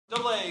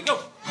Double A, go!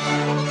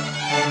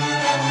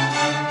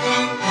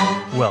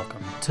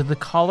 Welcome to the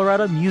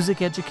Colorado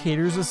Music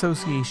Educators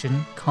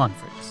Association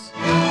Conference.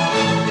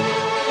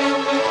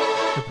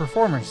 The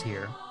performers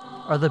here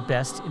are the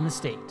best in the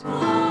state.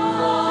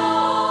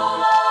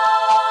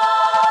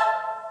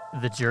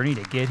 The journey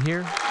to get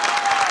here?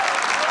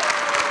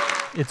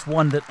 It's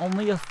one that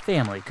only a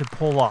family could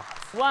pull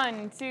off.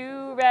 1,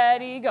 2,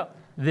 ready, go.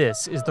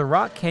 This is the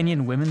Rock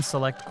Canyon Women's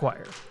Select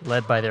Choir,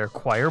 led by their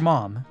choir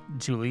mom,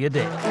 Julia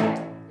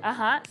Dale.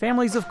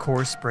 Families, of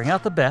course, bring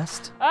out the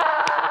best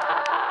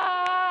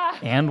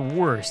and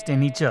worst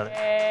in each other.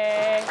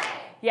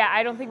 Yeah,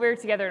 I don't think we were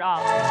together at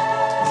all.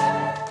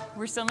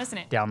 We're still missing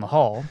it. Down the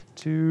hall,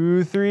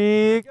 2,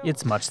 3, go.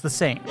 It's much the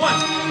same. 1,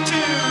 2,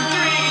 3,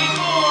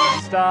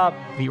 4. Stop.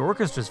 The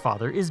orchestra's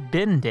father is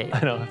Ben Dale,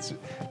 I know, it's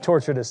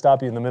torture to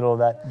stop you in the middle of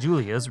that.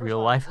 Julia's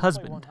real-life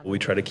husband. We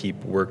try to keep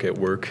work at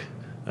work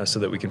so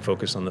that we can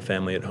focus on the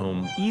family at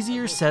home.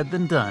 Easier said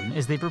than done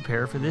as they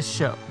prepare for this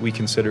show. We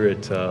consider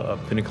it a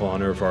pinnacle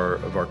honor of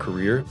our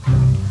career.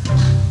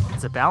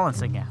 It's a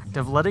balancing act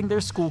of letting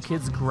their school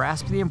kids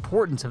grasp the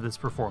importance of this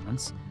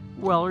performance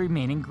while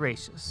remaining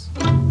gracious.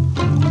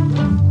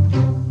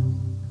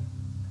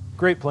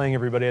 Great playing,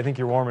 everybody. I think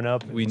you're warming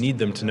up. We need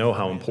them to know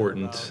how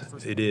important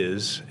it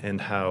is and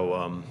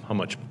how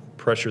much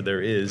pressure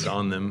there is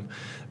on them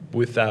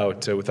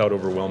without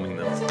overwhelming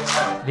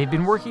them. They've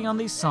been working on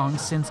these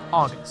songs since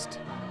August,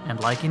 and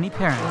like any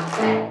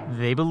parent,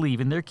 they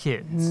believe in their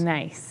kids.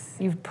 Nice.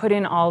 You've put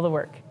in all the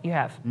work. You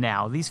have.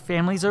 Now these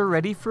families are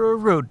ready for a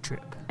road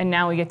trip. And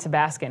now we get to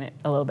bask in it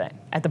a little bit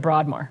at the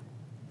Broadmoor,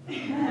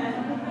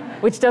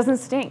 which doesn't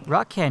stink.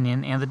 Rock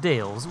Canyon and the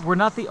Dales were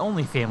not the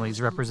only families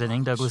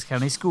representing Douglas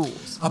County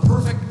schools. A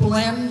perfect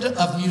blend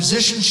of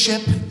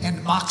musicianship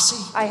and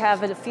moxie. I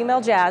have a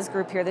female jazz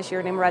group here this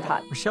year named Red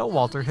Hot. Rochelle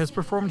Walter has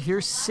performed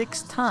here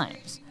 6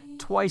 times,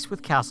 twice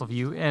with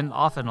Castleview and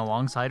often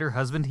alongside her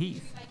husband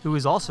Heath, who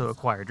is also a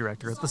choir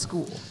director at the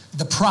school.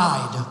 The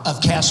pride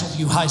of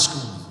Castleview High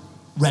School,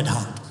 Red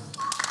Hot.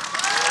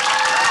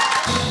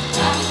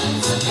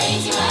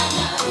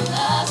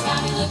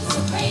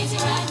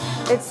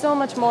 It's so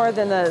much more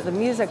than the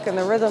music and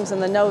the rhythms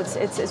and the notes.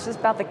 It's just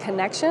about the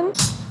connection.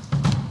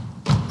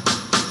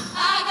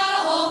 I got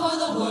a hole for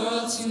the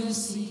world to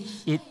see.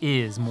 It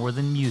is more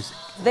than music.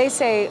 They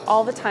say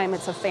all the time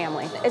it's a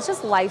family. It's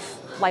just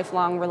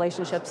lifelong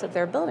relationships that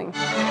they're building.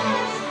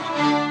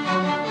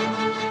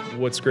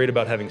 What's great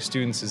about having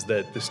students is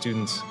that the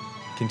students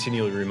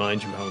continually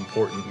remind you how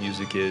important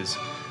music is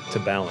to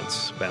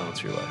balance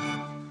your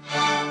life.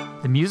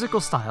 The musical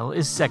style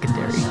is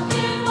secondary.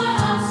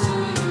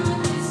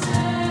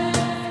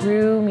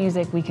 Through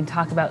music, we can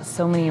talk about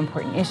so many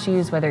important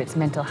issues, whether it's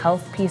mental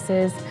health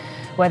pieces,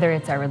 whether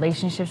it's our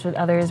relationships with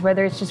others,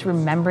 whether it's just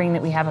remembering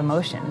that we have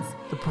emotions.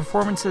 The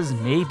performances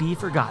may be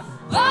forgotten.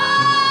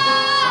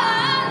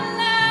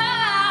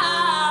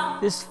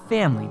 This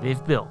family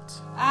they've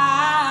built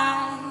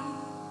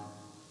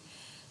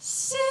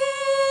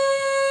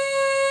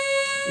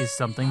is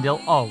something they'll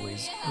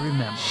always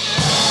remember.